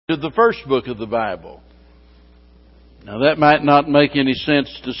to the first book of the Bible. Now that might not make any sense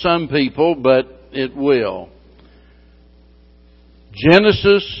to some people, but it will.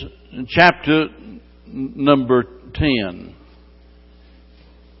 Genesis chapter number 10.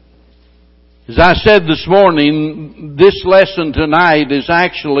 As I said this morning, this lesson tonight is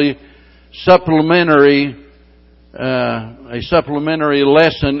actually a supplementary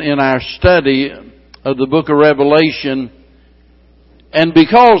lesson in our study of the book of Revelation. And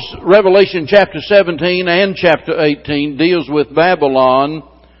because Revelation chapter 17 and chapter 18 deals with Babylon,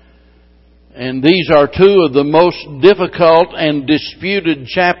 and these are two of the most difficult and disputed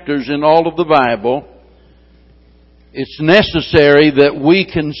chapters in all of the Bible, it's necessary that we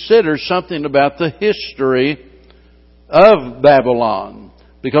consider something about the history of Babylon.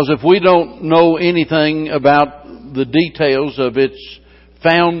 Because if we don't know anything about the details of its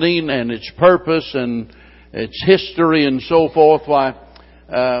founding and its purpose and its history and so forth, why,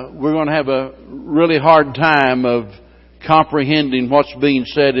 we're going to have a really hard time of comprehending what's being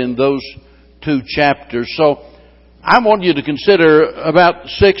said in those two chapters. So I want you to consider about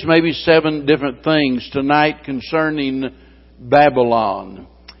 6, maybe 7 different things tonight concerning Babylon.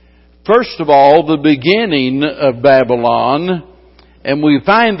 First of all, the beginning of Babylon. And we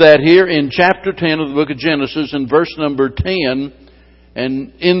find that here in chapter 10 of the book of Genesis in verse number 10.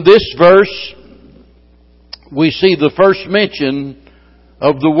 And in this verse, we see the first mention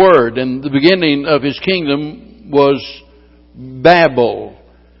of the word. And the beginning of his kingdom was Babel.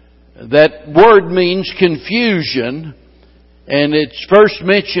 That word means confusion, and it's first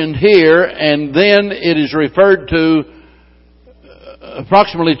mentioned here, and then it is referred to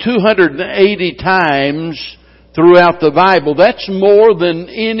approximately 280 times throughout the Bible. That's more than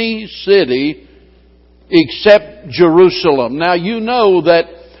any city except Jerusalem. Now you know that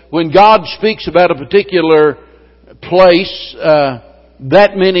when God speaks about a particular place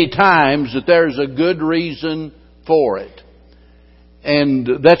that many times, that there's a good reason for it. And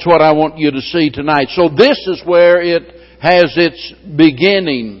that's what I want you to see tonight. So this is where it has its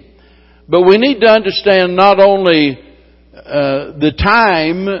beginning. But we need to understand not only the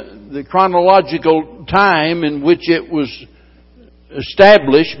time, the chronological time in which it was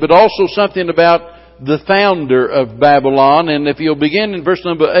established, but also something about the founder of Babylon. And if you'll begin in verse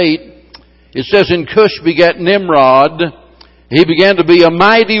number 8, it says, "And Cush begat Nimrod. He began to be a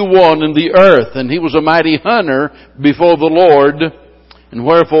mighty one in the earth, and he was a mighty hunter before the Lord. And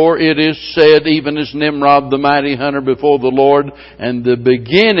wherefore it is said, even as Nimrod the mighty hunter before the Lord." And the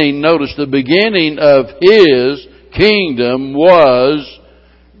beginning, notice the beginning of his kingdom was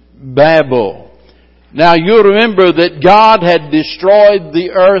Babel. Now you remember that God had destroyed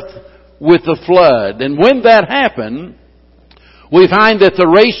the earth with a flood. And when that happened, we find that the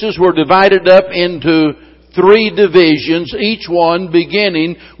races were divided up into 3 divisions, each one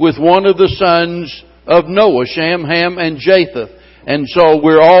beginning with one of the sons of Noah, Shem, Ham, and Japheth. And so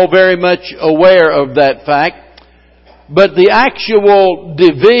we're all very much aware of that fact. But the actual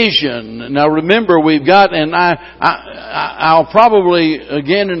division, now remember we've got, and I'll probably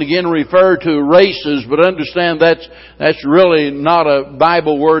again and again refer to races, but understand that's really not a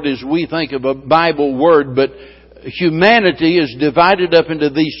Bible word as we think of a Bible word, but humanity is divided up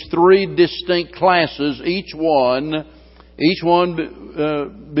into these 3 distinct classes, each one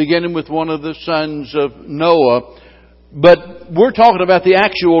beginning with one of the sons of Noah. But we're talking about the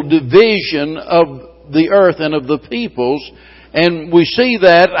actual division of the earth and of the peoples. And we see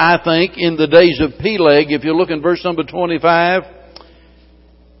that, I think, in the days of Peleg. If you look in verse number 25.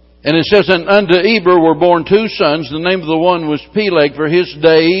 And it says, "And unto Eber were born 2 sons. The name of the one was Peleg, for in his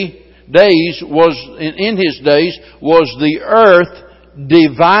days was the earth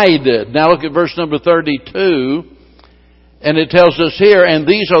divided." Now look at verse number 32. And it tells us here, "And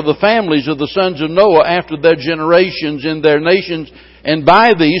these are the families of the sons of Noah after their generations in their nations. And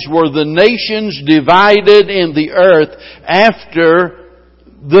by these were the nations divided in the earth after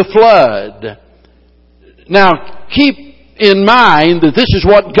the flood." Now, keep in mind that this is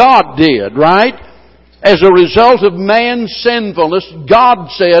what God did, right? As a result of man's sinfulness, God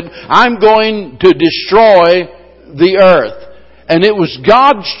said, "I'm going to destroy the earth." And it was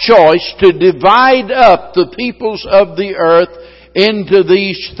God's choice to divide up the peoples of the earth into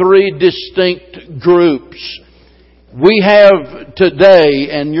these 3 distinct groups. We have today,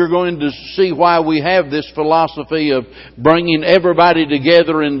 and you're going to see why we have this philosophy of bringing everybody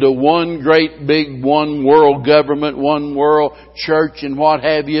together into one great big one world government, one world church and what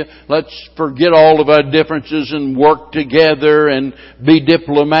have you. Let's forget all of our differences and work together and be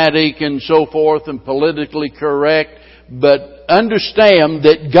diplomatic and so forth and politically correct. But understand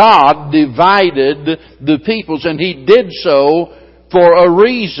that God divided the peoples, and He did so for a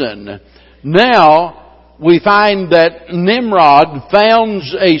reason. Now, we find that Nimrod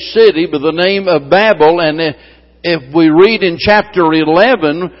founds a city by the name of Babel, and if we read in chapter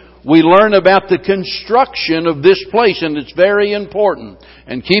 11, we learn about the construction of this place, and it's very important.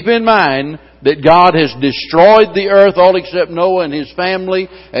 And keep in mind that God has destroyed the earth, all except Noah and his family,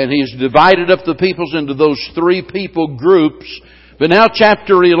 and He's divided up the peoples into those 3 people groups. But now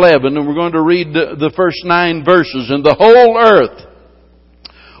chapter 11, and we're going to read the first 9 verses. And the whole earth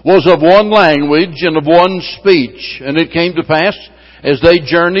was of one language and of one speech. And it came to pass, as they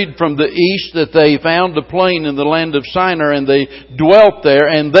journeyed from the east, that they found a plain in the land of Shinar, and they dwelt there.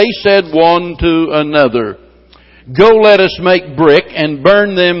 And they said one to another, Go, let us make brick, and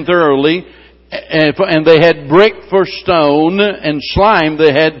burn them thoroughly. And they had brick for stone, and slime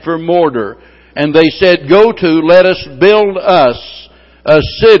they had for mortar. And they said, Go to, let us build us a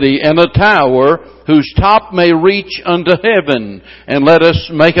city and a tower, whose top may reach unto heaven. And let us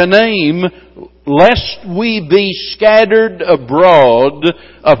make a name, lest we be scattered abroad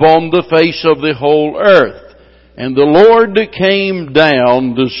upon the face of the whole earth. And the Lord came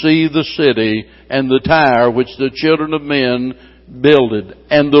down to see the city and the tower which the children of men builded.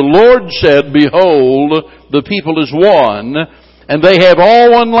 And the Lord said, Behold, the people is one, and they have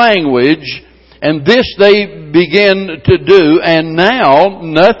all one language, and this they begin to do, and now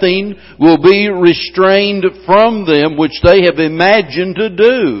nothing will be restrained from them which they have imagined to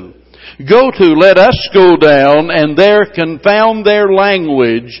do. Go to, let us go down, and there confound their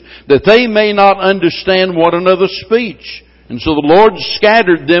language, that they may not understand one another's speech. And so the Lord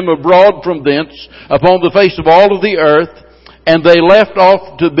scattered them abroad from thence upon the face of all of the earth, and they left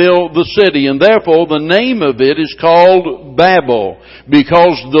off to build the city. And therefore the name of it is called Babel,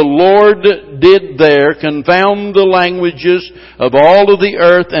 because the Lord did there confound the languages of all of the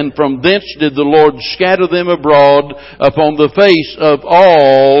earth, and from thence did the Lord scatter them abroad upon the face of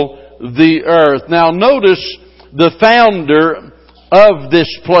all the earth. Now notice the founder of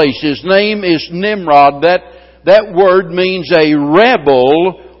this place. His name is Nimrod. That word means a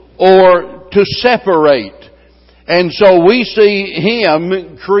rebel, or to separate. And so we see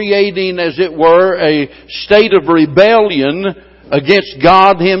him creating, as it were, a state of rebellion against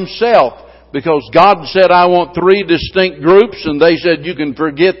God Himself. Because God said, I want 3 distinct groups, and they said, you can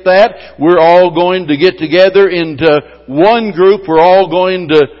forget that. We're all going to get together into one group. We're all going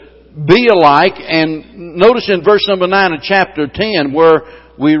to be alike. And notice in verse number 9 of chapter 10, where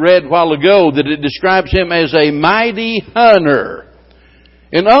we read a while ago that it describes him as a mighty hunter.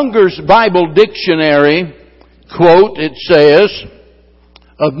 In Unger's Bible Dictionary, quote, it says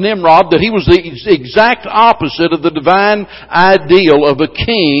of Nimrod that he was the exact opposite of the divine ideal of a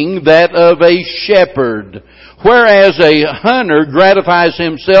king, that of a shepherd. Whereas a hunter gratifies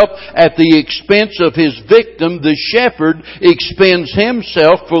himself at the expense of his victim, the shepherd expends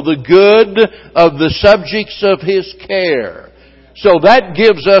himself for the good of the subjects of his care. So that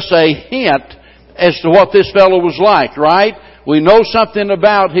gives us a hint as to what this fellow was like, right? We know something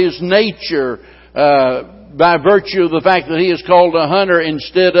about his nature, by virtue of the fact that he is called a hunter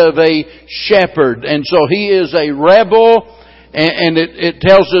instead of a shepherd. And so he is a rebel, and it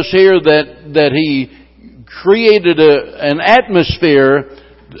tells us here that he created an atmosphere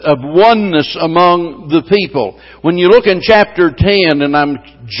of oneness among the people. When you look in chapter 10, and I'm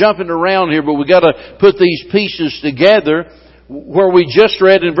jumping around here, but we've got to put these pieces together, where we just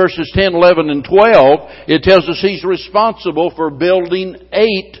read in verses 10, 11, and 12, it tells us he's responsible for building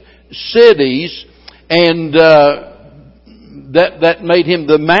 8 cities. And that made him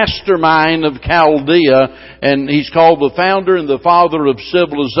the mastermind of Chaldea, and he's called the founder and the father of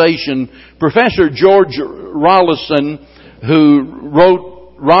civilization. Professor George Rollison, who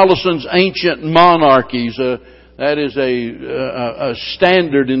wrote Rollison's Ancient Monarchies, that is a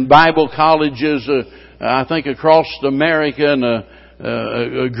standard in Bible colleges, I think across America, and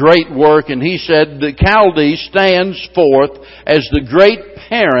a great work. And he said that Chaldee stands forth as the great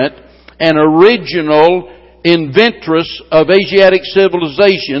parent and original inventress of Asiatic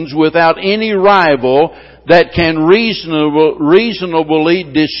civilizations, without any rival that can reasonably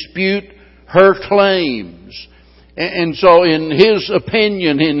dispute her claims. And so in his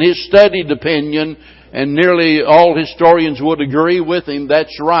opinion, in his studied opinion, and nearly all historians would agree with him,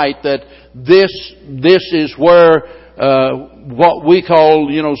 that's right, that this is where what we call,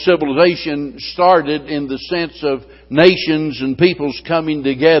 civilization started, in the sense of nations and peoples coming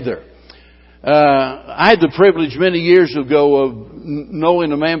together. I had the privilege many years ago of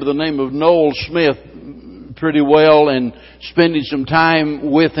knowing a man by the name of Noel Smith pretty well, and spending some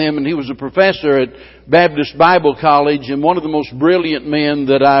time with him. And he was a professor at Baptist Bible College, and one of the most brilliant men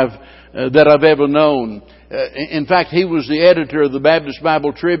that I've ever known. In fact, he was the editor of the Baptist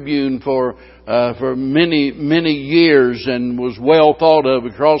Bible Tribune for many years and was well thought of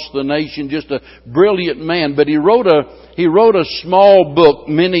across the nation. Just a brilliant man. But he wrote a small book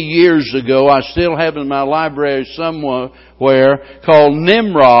many years ago. I still have it in my library somewhere, called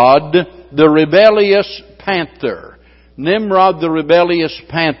Nimrod, the Rebellious Panther. Nimrod, the Rebellious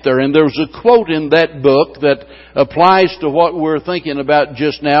Panther. And there's a quote in that book that applies to what we're thinking about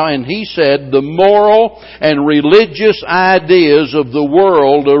just now. And he said, the moral and religious ideas of the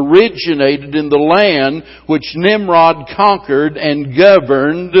world originated in the land which Nimrod conquered and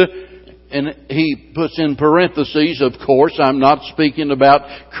governed. And he puts in parentheses, of course, I'm not speaking about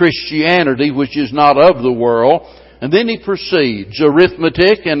Christianity, which is not of the world. And then he proceeds.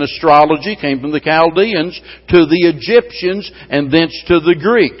 Arithmetic and astrology came from the Chaldeans to the Egyptians and thence to the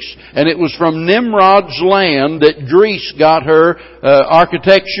Greeks. And it was from Nimrod's land that Greece got her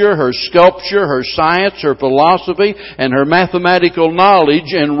architecture, her sculpture, her science, her philosophy, and her mathematical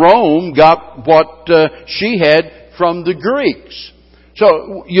knowledge. And Rome got what she had from the Greeks.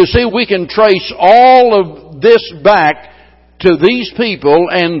 So, you see, we can trace all of this back to these people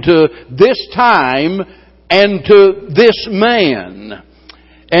and to this time and to this man.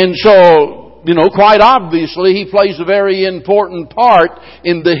 And so, quite obviously, he plays a very important part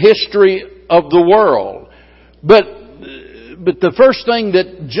in the history of the world. But the first thing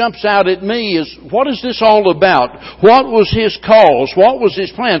that jumps out at me is, what is this all about? What was his cause? What was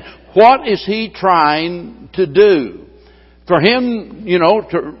his plan? What is he trying to do? For him,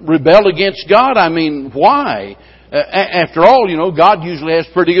 to rebel against God, why? After all, God usually has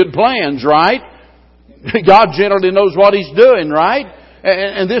pretty good plans, right? God generally knows what He's doing, right?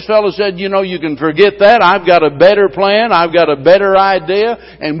 And this fellow said, you can forget that. I've got a better plan. I've got a better idea.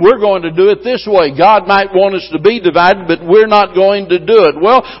 And we're going to do it this way. God might want us to be divided, but we're not going to do it.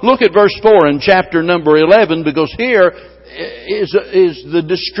 Well, look at verse 4 in chapter number 11, because here is the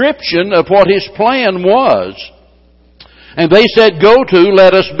description of what his plan was. And they said, go to,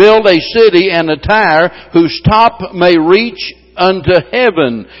 let us build a city and a tower whose top may reach unto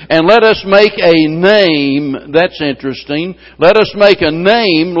heaven, and let us make a name. That's interesting. Let us make a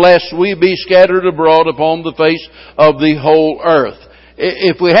name, lest we be scattered abroad upon the face of the whole earth.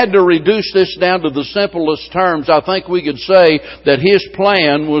 If we had to reduce this down to the simplest terms, I think we could say that his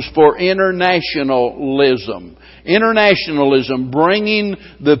plan was for internationalism. Internationalism, bringing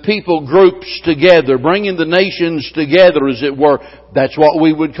the people groups together, bringing the nations together, as it were. That's what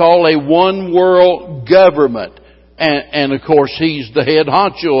we would call a one world government. And of course, he's the head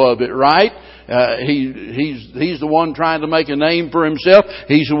honcho of it, right? He's the one trying to make a name for himself.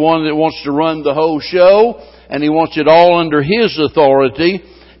 He's the one that wants to run the whole show, and he wants it all under his authority.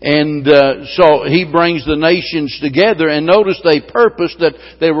 And so he brings the nations together. And notice they purposed that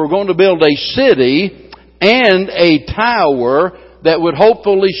they were going to build a city and a tower that would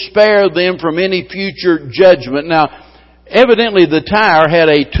hopefully spare them from any future judgment. Now, evidently the tower had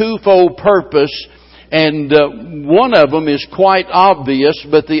a twofold purpose. And one of them is quite obvious,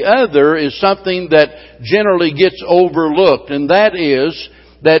 but the other is something that generally gets overlooked, and that is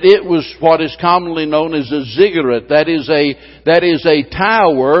that it was what is commonly known as a ziggurat. That is a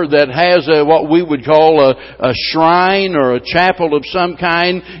tower that has what we would call a shrine or a chapel of some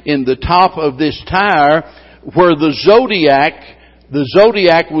kind in the top of this tower, where the zodiac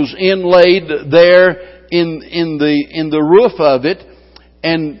was inlaid there in the roof of it.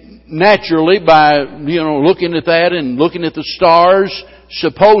 And naturally, by, looking at that and looking at the stars,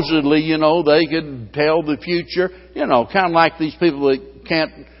 supposedly, they could tell the future. Kind of like these people that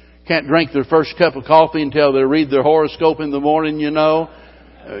can't drink their first cup of coffee until they read their horoscope in the morning,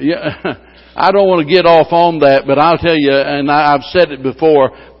 Yeah, I don't want to get off on that, but I'll tell you, and I've said it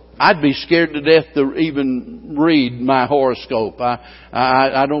before, I'd be scared to death to even read my horoscope.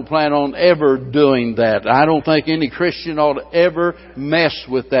 I don't plan on ever doing that. I don't think any Christian ought to ever mess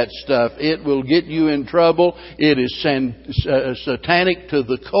with that stuff. It will get you in trouble. It is satanic to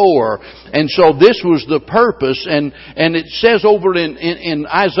the core. And so this was the purpose. And it says over in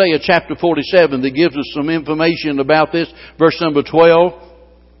Isaiah chapter 47 that gives us some information about this. Verse number 12.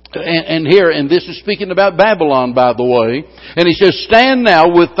 And this is speaking about Babylon, by the way. And he says, stand now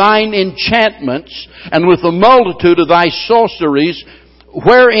with thine enchantments and with the multitude of thy sorceries,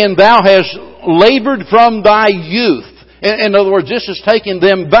 wherein thou hast labored from thy youth. In other words, this is taking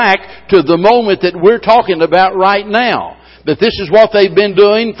them back to the moment that we're talking about right now. That this is what they've been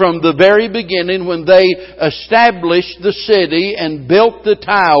doing from the very beginning when they established the city and built the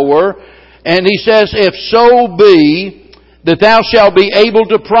tower. And he says, if so be that thou shalt be able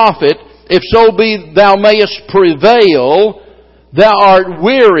to profit, if so be thou mayest prevail, Thou art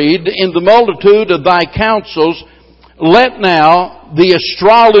wearied in the multitude of thy counsels. Let now the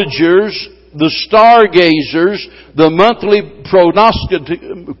astrologers, the stargazers, the monthly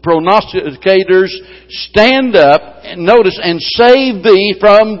prognosticators stand up, and notice, and save thee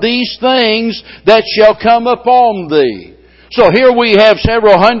from these things that shall come upon thee. So here we have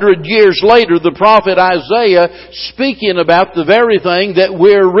several hundred years later the prophet Isaiah speaking about the very thing that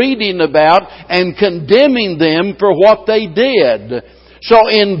we're reading about and condemning them for what they did.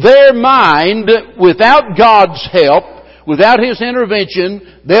 So in their mind, without God's help, without His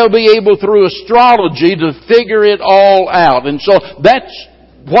intervention, they'll be able through astrology to figure it all out. And so that's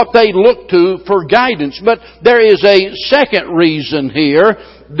what they look to for guidance. But there is a second reason here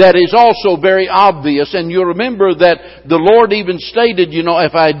that is also very obvious. And you'll remember that the Lord even stated,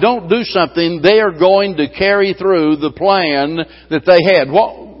 if I don't do something, they are going to carry through the plan that they had.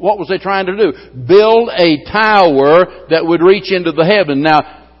 What was they trying to do? Build a tower that would reach into the heaven. Now,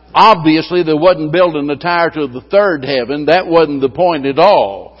 obviously, they wasn't building a tower to the third heaven. That wasn't the point at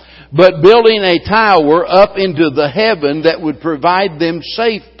all. But building a tower up into the heaven that would provide them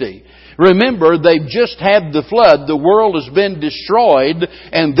safety. Remember, they've just had the flood. The world has been destroyed.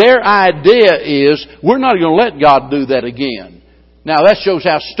 And their idea is, we're not going to let God do that again. Now, that shows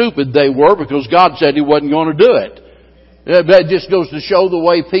how stupid they were, because God said He wasn't going to do it. That just goes to show the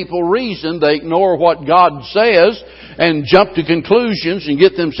way people reason. They ignore what God says and jump to conclusions and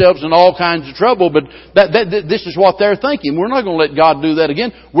get themselves in all kinds of trouble. But this is what they're thinking. We're not going to let God do that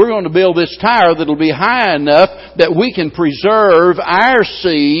again. We're going to build this tower that'll be high enough that we can preserve our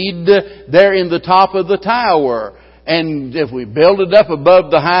seed there in the top of the tower. And if we build it up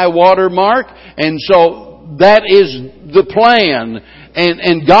above the high water mark, and so that is the plan.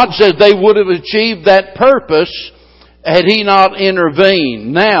 And God says they would have achieved that purpose had He not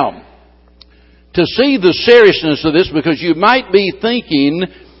intervened. Now, to see the seriousness of this, because you might be thinking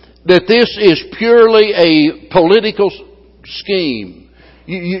that this is purely a political scheme.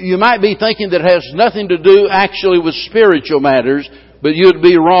 You might be thinking that it has nothing to do actually with spiritual matters, but you'd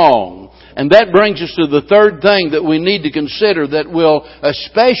be wrong. And that brings us to the third thing that we need to consider that will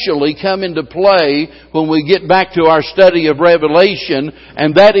especially come into play when we get back to our study of Revelation,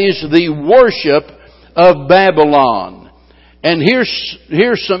 and that is the worship of Babylon. And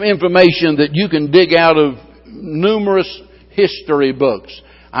here's some information that you can dig out of numerous history books.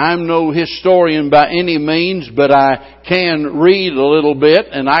 I'm no historian by any means, but I can read a little bit,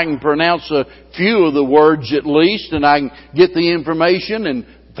 and I can pronounce a few of the words at least, and I can get the information and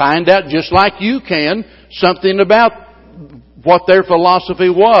find out, just like you can, something about what their philosophy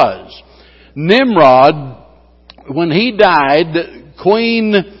was. Nimrod, when he died,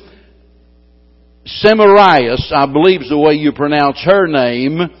 Queen Semiramis, I believe is the way you pronounce her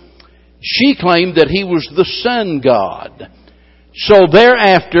name, she claimed that he was the sun god. So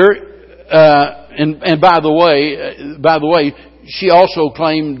thereafter, and by the way, she also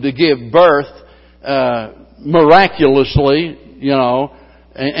claimed to give birth miraculously,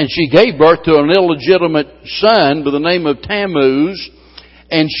 and she gave birth to an illegitimate son by the name of Tammuz,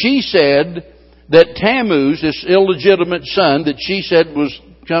 and she said that Tammuz, this illegitimate son that she said was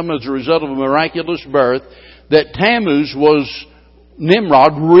come as a result of a miraculous birth, that Tammuz was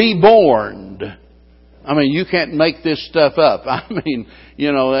Nimrod reborn. I mean, you can't make this stuff up. I mean,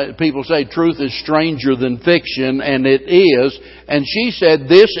 people say truth is stranger than fiction, and it is. And she said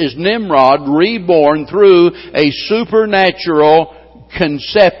this is Nimrod reborn through a supernatural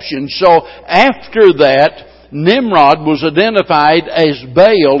conception. So after that, Nimrod was identified as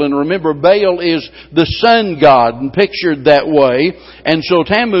Baal, and remember, Baal is the sun god, and pictured that way. And so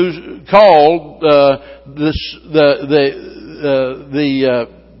Tammuz called the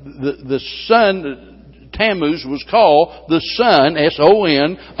sun. Tammuz was called the son,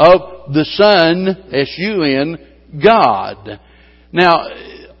 S-O-N, of the sun, S-U-N, God. Now,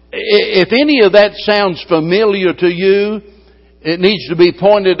 if any of that sounds familiar to you, it needs to be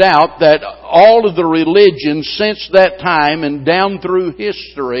pointed out that all of the religions since that time and down through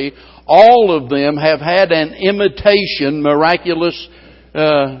history, all of them have had an imitation miraculous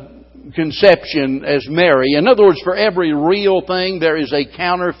conception as Mary. In other words, for every real thing there is a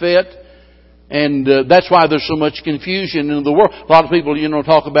counterfeit, and that's why there's so much confusion in the world. A lot of people,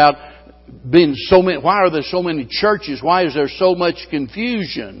 talk about being so many. Why are there so many churches? Why is there so much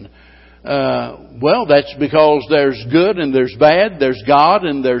confusion? Well, that's because there's good and there's bad, there's God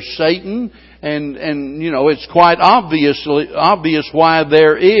and there's Satan, and it's quite obvious why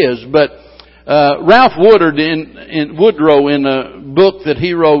there is. But Ralph Woodrow in a book that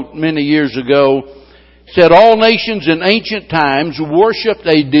he wrote many years ago said all nations in ancient times worshipped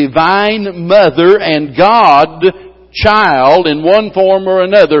a divine mother and God child in one form or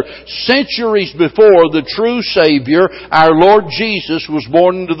another. Centuries before the true Savior, our Lord Jesus, was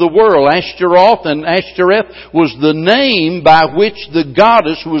born into the world. Ashtaroth and Ashtoreth was the name by which the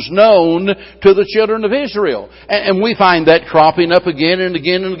goddess was known to the children of Israel. And we find that cropping up again and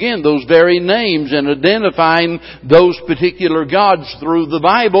again and again, those very names, and identifying those particular gods through the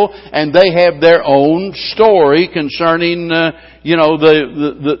Bible, and they have their own story concerning,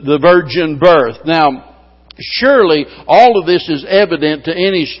 the virgin birth. Now, surely all of this is evident to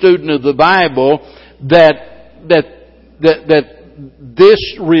any student of the Bible that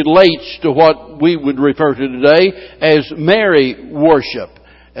this relates to what we would refer to today as Mary worship,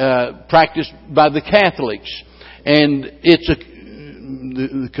 practiced by the Catholics. And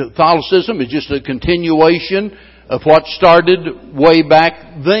the Catholicism is just a continuation of what started way back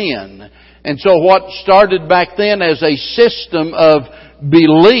then. And so what started back then as a system of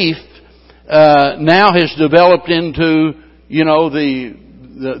belief now has developed into,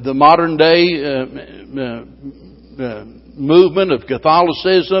 the modern day movement of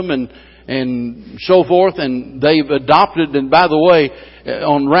Catholicism and so forth, and they've adopted. And by the way,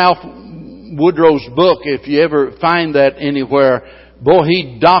 on Ralph Woodrow's book, if you ever find that anywhere, boy,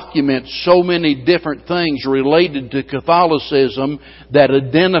 he documents so many different things related to Catholicism that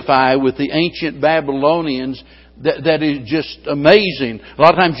identify with the ancient Babylonians. That is just amazing. A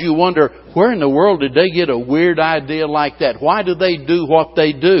lot of times you wonder, where in the world did they get a weird idea like that? Why do they do what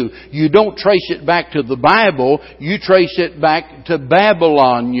they do? You don't trace it back to the Bible. You trace it back to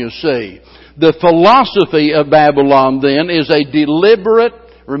Babylon, you see. The philosophy of Babylon then is a deliberate,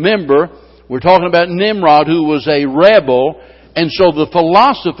 remember, we're talking about Nimrod, who was a rebel. And so the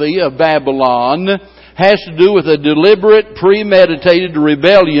philosophy of Babylon has to do with a deliberate, premeditated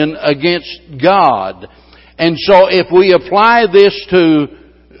rebellion against God. And so if we apply this to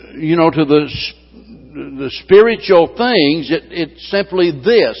the spiritual things, it's simply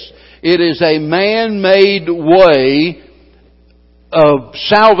this. It is a man-made way of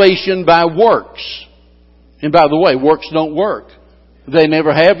salvation by works. And by the way, works don't work. They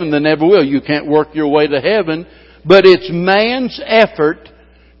never have and they never will. You can't work your way to heaven. But it's man's effort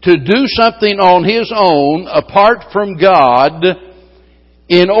to do something on his own, apart from God,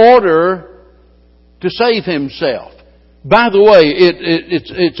 in order to save himself. By the way,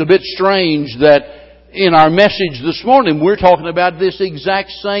 it's a bit strange that in our message this morning we're talking about this exact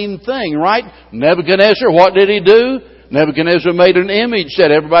same thing, right? Nebuchadnezzar, what did he do? Nebuchadnezzar made an image,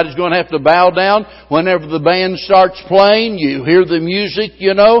 said everybody's going to have to bow down whenever the band starts playing. You hear the music,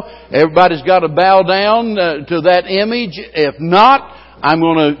 everybody's got to bow down to that image. If not, I'm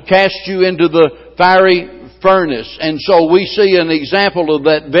going to cast you into the fiery furnace. And so we see an example of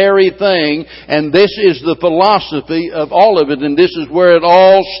that very thing, and this is the philosophy of all of it, and this is where it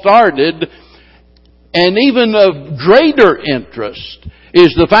all started. And even of greater interest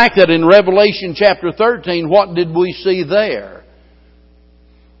is the fact that in Revelation chapter 13, what did we see there?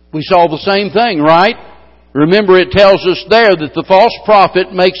 We saw the same thing, right? Remember, it tells us there that the false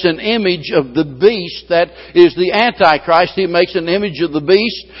prophet makes an image of the beast that is the Antichrist. He makes an image of the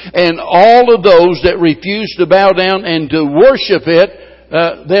beast, and all of those that refuse to bow down and to worship it,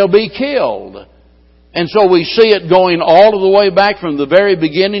 they'll be killed. And so we see it going all of the way back from the very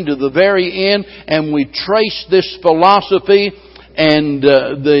beginning to the very end, and we trace this philosophy and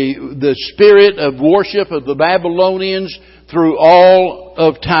the spirit of worship of the Babylonians through all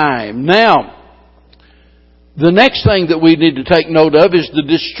of time. Now, the next thing that we need to take note of is the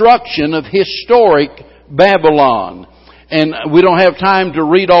destruction of historic Babylon. And we don't have time to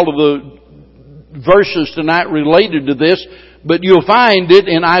read all of the verses tonight related to this, but you'll find it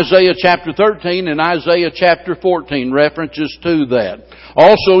in Isaiah chapter 13 and Isaiah chapter 14, references to that.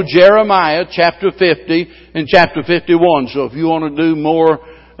 Also Jeremiah chapter 50 and chapter 51. So if you want to do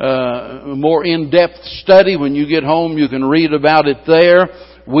more in-depth study when you get home, you can read about it there.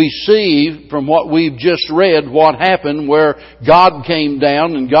 We see from what we've just read what happened where God came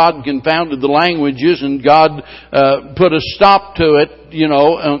down and God confounded the languages and God put a stop to it,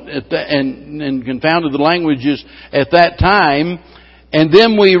 and confounded the languages at that time. And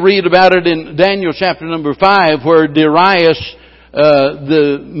then we read about it in Daniel chapter number 5 where Darius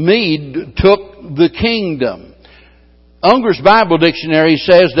the Mede took the kingdom. Unger's Bible Dictionary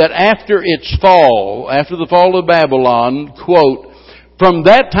says that after the fall of Babylon, quote, from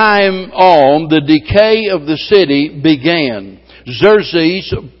that time on, the decay of the city began.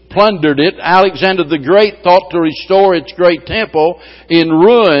 Xerxes plundered it. Alexander the Great thought to restore its great temple in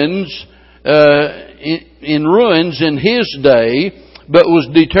ruins in his day, but was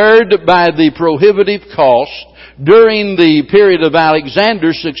deterred by the prohibitive cost. During the period of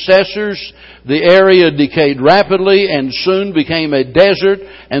Alexander's successors, the area decayed rapidly and soon became a desert,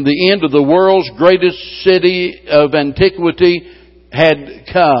 and the end of the world's greatest city of antiquity had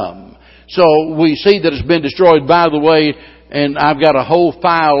come. So we see that it's been destroyed. By the way, and I've got a whole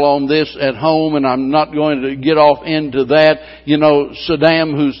file on this at home, and I'm not going to get off into that. You know,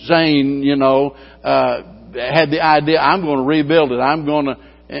 Saddam Hussein, had the idea, I'm going to rebuild it. I'm going to,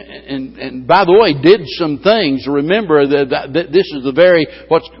 and by the way, did some things. Remember that this is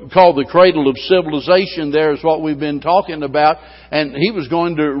what's called the cradle of civilization. There is what we've been talking about. And he was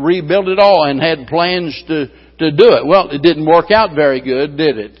going to rebuild it all and had plans to do it. Well, it didn't work out very good,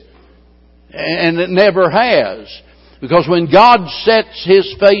 did it? And it never has. Because when God sets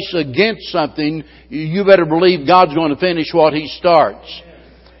His face against something, you better believe God's going to finish what He starts.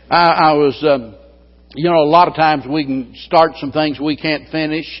 I was, a lot of times we can start some things we can't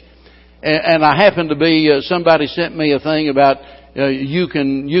finish. And I happen to be, somebody sent me a thing about, you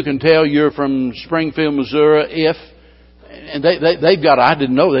can tell you're from Springfield, Missouri and they've got, I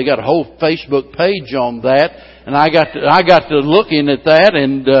didn't know, they got a whole Facebook page on that. And I got to looking at that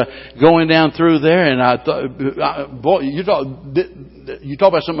and going down through there, and I thought, boy, you talk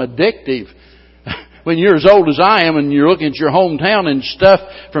about something addictive. When you're as old as I am and you're looking at your hometown and stuff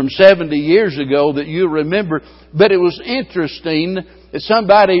from 70 years ago that you remember. But it was interesting that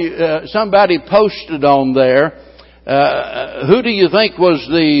somebody posted on there. Who do you think was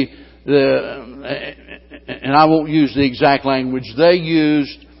and I won't use the exact language they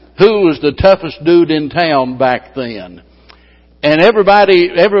used. Who was the toughest dude in town back then? And everybody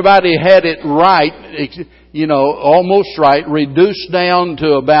had it right, almost right, reduced down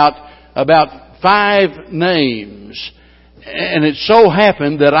to about 5 names. And it so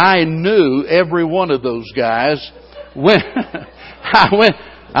happened that I knew every one of those guys. I went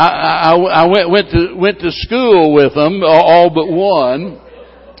to school with them, all but one.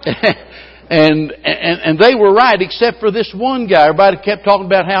 And they were right, except for this one guy. Everybody kept talking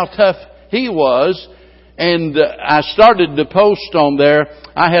about how tough he was. And I started to post on there.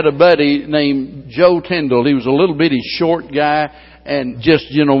 I had a buddy named Joe Tyndall. He was a little bitty short guy and just,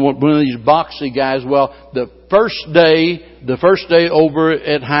 one of these boxy guys. Well, the first day over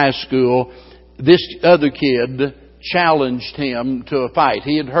at high school, this other kid challenged him to a fight.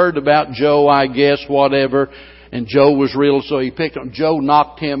 He had heard about Joe, I guess, whatever. And Joe was real, so he picked him. Joe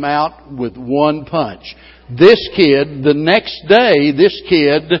knocked him out with one punch. The next day, this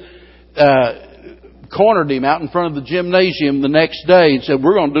kid cornered him out in front of the gymnasium the next day and said,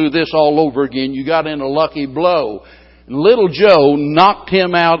 "We're going to do this all over again. You got in a lucky blow." And little Joe knocked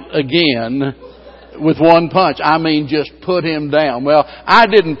him out again with one punch. I mean, just put him down. Well, I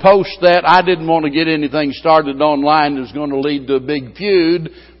didn't post that. I didn't want to get anything started online that was going to lead to a big feud.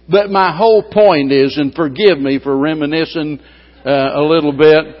 But my whole point is, and forgive me for reminiscing a little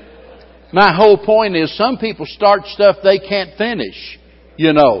bit, my whole point is some people start stuff they can't finish,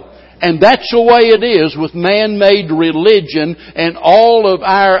 And that's the way it is with man-made religion and all of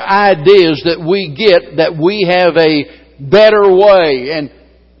our ideas that we get that we have a better way. And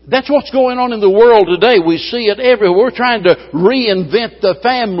that's what's going on in the world today. We see it everywhere. We're trying to reinvent the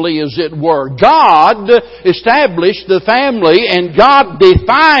family, as it were. God established the family and God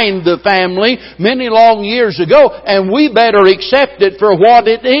defined the family many long years ago, and we better accept it for what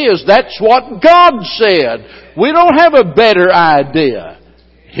it is. That's what God said. We don't have a better idea.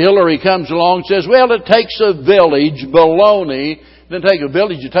 Hillary comes along and says, well, it takes a village. Baloney. It doesn't take a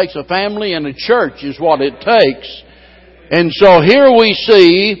village. It takes a family and a church is what it takes. And so here we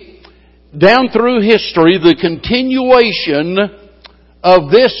see, down through history, the continuation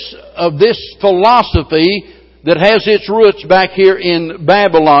of this philosophy that has its roots back here in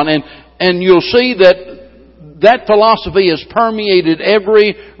Babylon. And you'll see that philosophy has permeated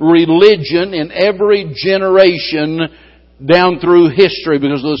every religion in every generation down through history.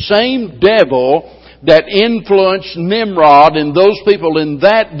 Because the same devil that influenced Nimrod and those people in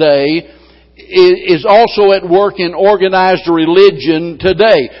that day is also at work in organized religion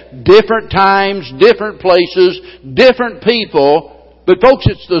today. Different times, different places, different people. But folks,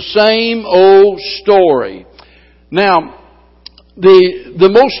 it's the same old story. Now, the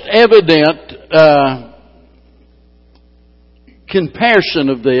most evident comparison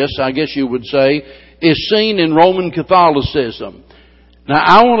of this, I guess you would say, is seen in Roman Catholicism. Now,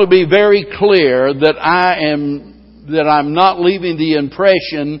 I want to be very clear that I'm not leaving the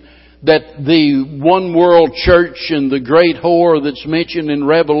impression that the one world church and the great whore that's mentioned in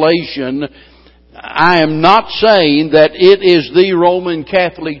Revelation, I am not saying that it is the Roman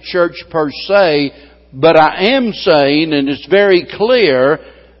Catholic Church per se, but I am saying, and it's very clear,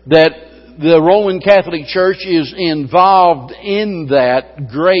 that the Roman Catholic Church is involved in that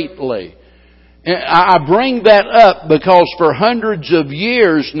greatly. I bring that up because for hundreds of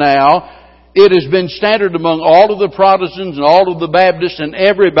years now, it has been standard among all of the Protestants and all of the Baptists and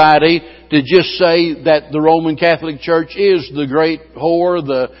everybody to just say that the Roman Catholic Church is the great whore,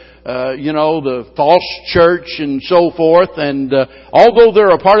 the false church and so forth. And although they're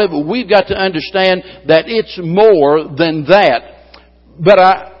a part of it, we've got to understand that it's more than that. But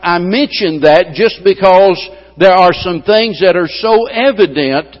I mention that just because there are some things that are so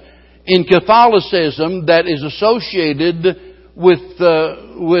evident in Catholicism that is associated with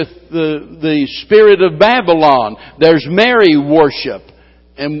the spirit of Babylon. There's Mary worship.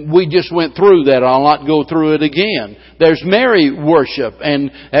 And we just went through that. I'll not go through it again. There's Mary worship, and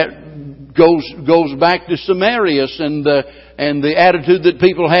that goes back to Samarius and the attitude that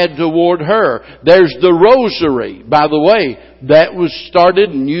people had toward her. There's the rosary. By the way, that was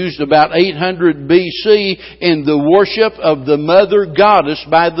started and used about 800 BC in the worship of the mother goddess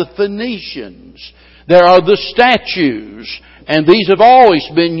by the Phoenicians. There are the statues, and these have always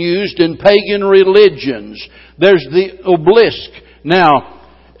been used in pagan religions. There's the obelisk. Now,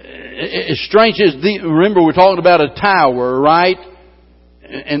 as strange as remember we're talking about a tower, right?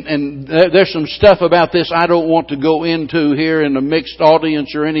 And there's some stuff about this I don't want to go into here in a mixed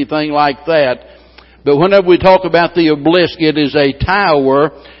audience or anything like that. But whenever we talk about the obelisk, it is a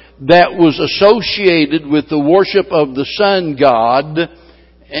tower that was associated with the worship of the sun god.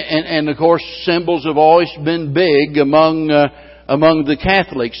 And of course, symbols have always been big among the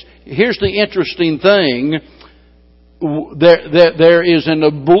Catholics. Here's the interesting thing. There is an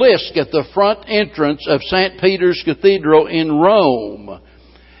obelisk at the front entrance of St. Peter's Cathedral in Rome.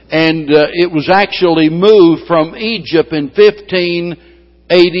 And it was actually moved from Egypt in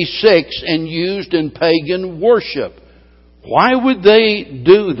 1586 and used in pagan worship. Why would they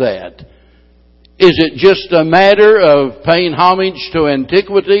do that? Is it just a matter of paying homage to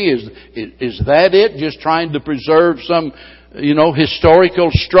antiquity? Is that it? Just trying to preserve some,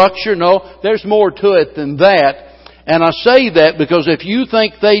 historical structure? No, there's more to it than that. And I say that because if you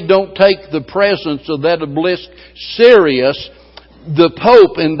think they don't take the presence of that obelisk serious, the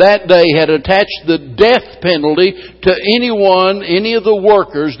Pope in that day had attached the death penalty to any of the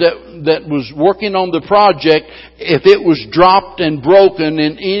workers that was working on the project. If it was dropped and broken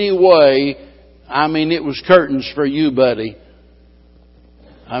in any way, it was curtains for you, buddy.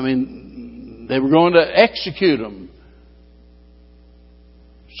 They were going to execute them.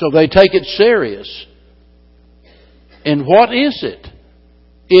 So they take it serious. And what is it?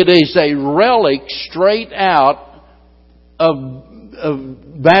 It is a relic straight out of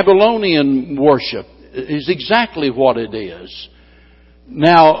Babylonian worship. Is exactly what it is.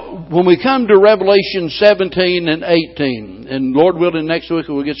 Now, when we come to Revelation 17 and 18, and Lord willing, next week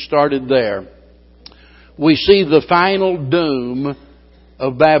we'll get started there, we see the final doom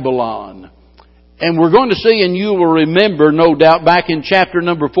of Babylon. And we're going to see, and you will remember, no doubt, back in chapter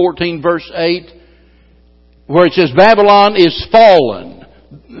number 14, verse 8, where it says, Babylon is fallen,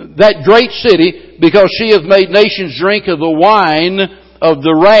 that great city, because she hath made nations drink of the wine of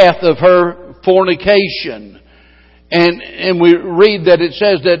the wrath of her fornication. And we read that it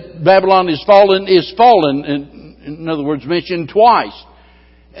says that Babylon is fallen, in other words, mentioned twice.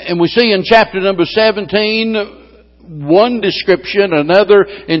 And we see in chapter number 17, one description, another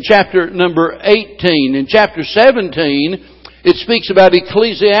in chapter number 18. In chapter 17, it speaks about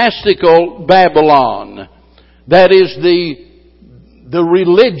ecclesiastical Babylon. That is the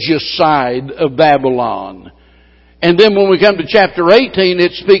religious side of Babylon. And then when we come to chapter 18,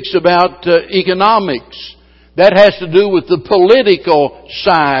 it speaks about economics. That has to do with the political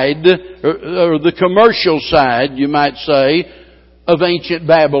side, or the commercial side, you might say, of ancient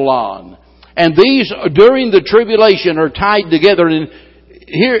Babylon. And these, during the tribulation, are tied together. And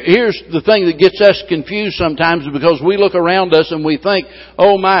here's the thing that gets us confused sometimes, because we look around us and we think,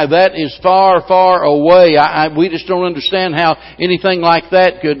 oh my, that is far, far away. We just don't understand how anything like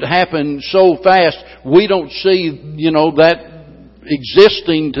that could happen so fast. We don't see, that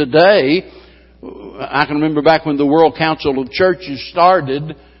existing today. I can remember back when the World Council of Churches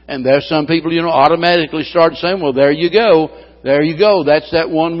started, and there's some people, automatically start saying, well, there you go. There you go. That's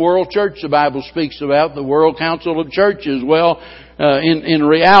that one world church the Bible speaks about, the World Council of Churches. Well, in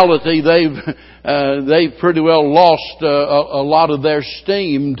reality, they've pretty well lost a lot of their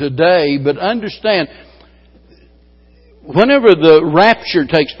steam today. But understand, whenever the rapture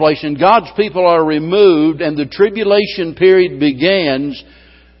takes place and God's people are removed and the tribulation period begins,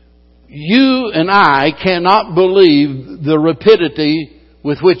 you and I cannot believe the rapidity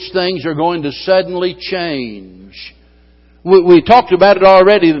with which things are going to suddenly change. We talked about it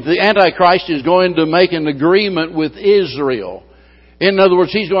already, that the Antichrist is going to make an agreement with Israel. In other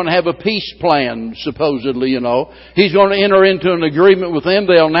words, he's going to have a peace plan, supposedly, He's going to enter into an agreement with them.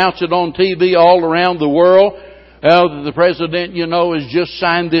 They'll announce it on TV all around the world. The president, has just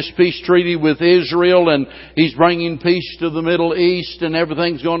signed this peace treaty with Israel, and he's bringing peace to the Middle East, and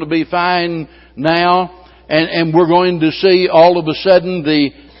everything's going to be fine now. And we're going to see all of a sudden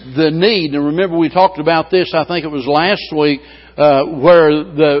the need. And remember, we talked about this, I think it was last week, where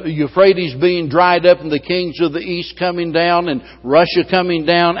the Euphrates being dried up and the kings of the east coming down and Russia coming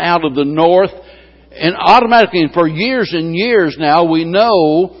down out of the north. And automatically, and for years and years now, we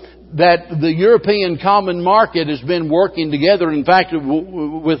know that the European common market has been working together, in fact,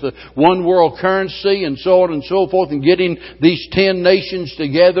 with a one world currency and so on and so forth, and getting these 10 nations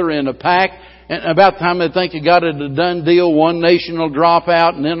together in a pact. And about the time they think they got it a done deal, one nation will drop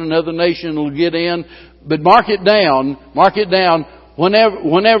out and then another nation will get in. But mark it down. Whenever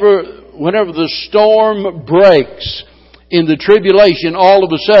the storm breaks in the tribulation, all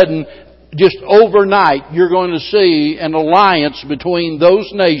of a sudden, just overnight, you're going to see an alliance between those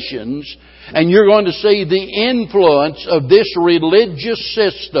nations, and you're going to see the influence of this religious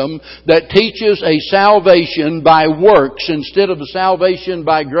system that teaches a salvation by works instead of a salvation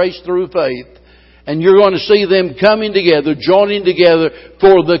by grace through faith. And you're going to see them coming together, joining together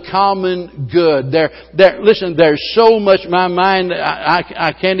for the common good. Listen, there's so much, my mind,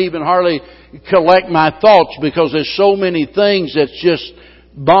 I can't even hardly collect my thoughts because there's so many things that's just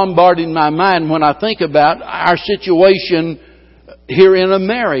bombarding my mind when I think about our situation here in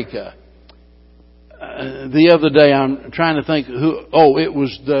America. The other day, I'm trying to think it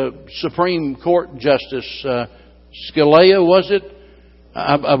was the Supreme Court Justice, Scalia, was it?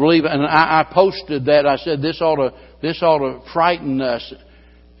 I believe, and I posted that. I said this ought to frighten us.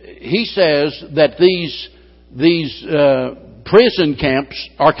 He says that these prison camps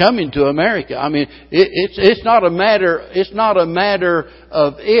are coming to America. I mean, it's not a matter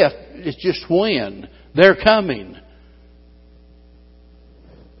of if, it's just when they're coming.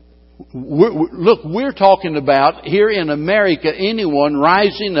 We're talking about here in America anyone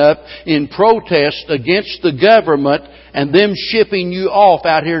rising up in protest against the government and them shipping you off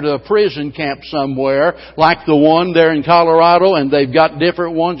out here to a prison camp somewhere like the one there in Colorado, and they've got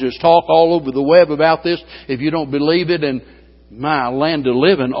different ones. There's talk all over the web about this. If you don't believe it, and my land of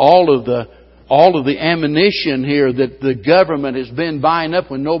living, all of the ammunition here that the government has been buying up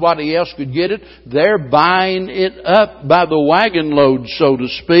when nobody else could get it, they're buying it up by the wagon load, so to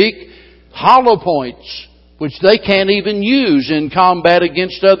speak. Hollow points, which they can't even use in combat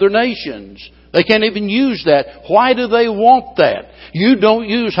against other nations. They can't even use that. Why do they want that? You don't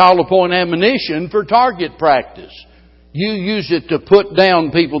use hollow point ammunition for target practice. You use it to put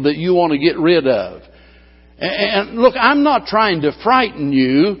down people that you want to get rid of. And look, I'm not trying to frighten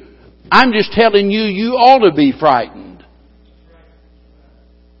you. I'm just telling you, you ought to be frightened.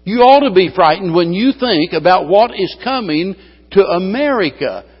 You ought to be frightened when you think about what is coming to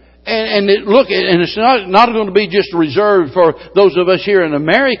America. And it's not going to be just reserved for those of us here in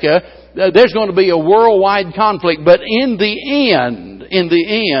America. There's going to be a worldwide conflict. But in the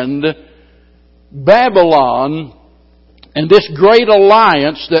end, Babylon and this great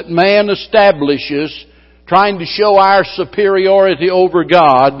alliance that man establishes, trying to show our superiority over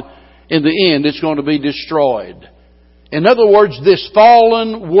God, in the end, it's going to be destroyed. In other words, this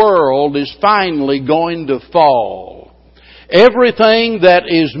fallen world is finally going to fall. Everything that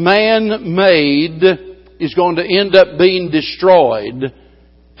is man-made is going to end up being destroyed.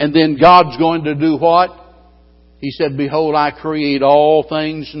 And then God's going to do what? He said, "Behold, I create all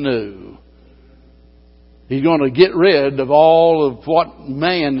things new." He's going to get rid of all of what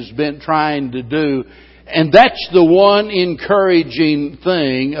man's been trying to do. And that's the one encouraging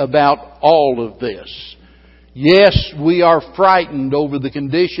thing about all of this. Yes, we are frightened over the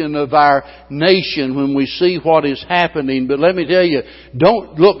condition of our nation when we see what is happening. But let me tell you,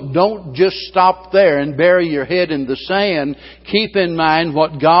 don't just stop there and bury your head in the sand. Keep in mind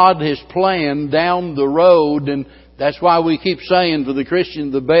what God has planned down the road. And that's why we keep saying for the Christian,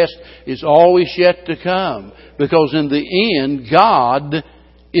 the best is always yet to come. Because in the end, God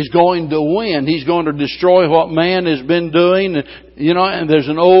is going to win. He's going to destroy what man has been doing. And there's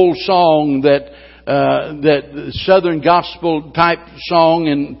an old song that Southern gospel type song,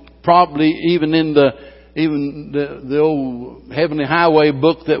 and probably even in the old Heavenly Highway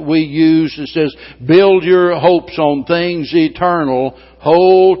book that we use, it says, "Build your hopes on things eternal,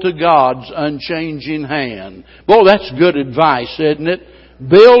 hold to God's unchanging hand." Boy, that's good advice, isn't it?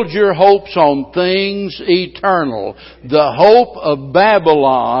 Build your hopes on things eternal. The hope of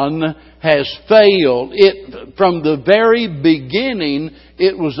Babylon has failed. From the very beginning,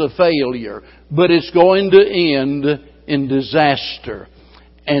 it was a failure. But it's going to end in disaster.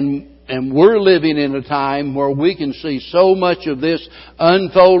 And we're living in a time where we can see so much of this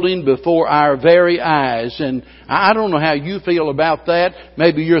unfolding before our very eyes. And I don't know how you feel about that.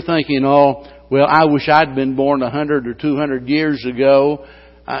 Maybe you're thinking, oh, well, I wish I'd been born 100 or 200 years ago.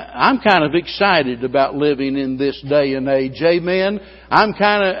 I'm kind of excited about living in this day and age. Amen. I'm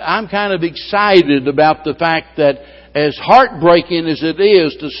kind of excited about the fact that as heartbreaking as it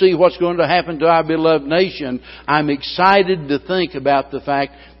is to see what's going to happen to our beloved nation, I'm excited to think about the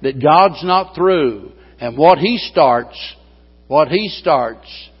fact that God's not through. And what He starts,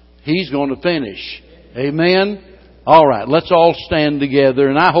 He's going to finish. Amen? All right, let's all stand together,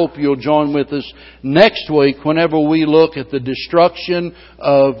 and I hope you'll join with us next week whenever we look at the destruction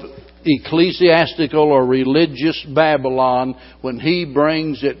of ecclesiastical or religious Babylon when He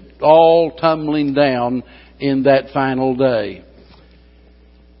brings it all tumbling down in that final day.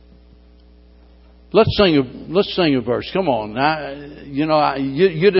 Let's sing a verse. Come on. You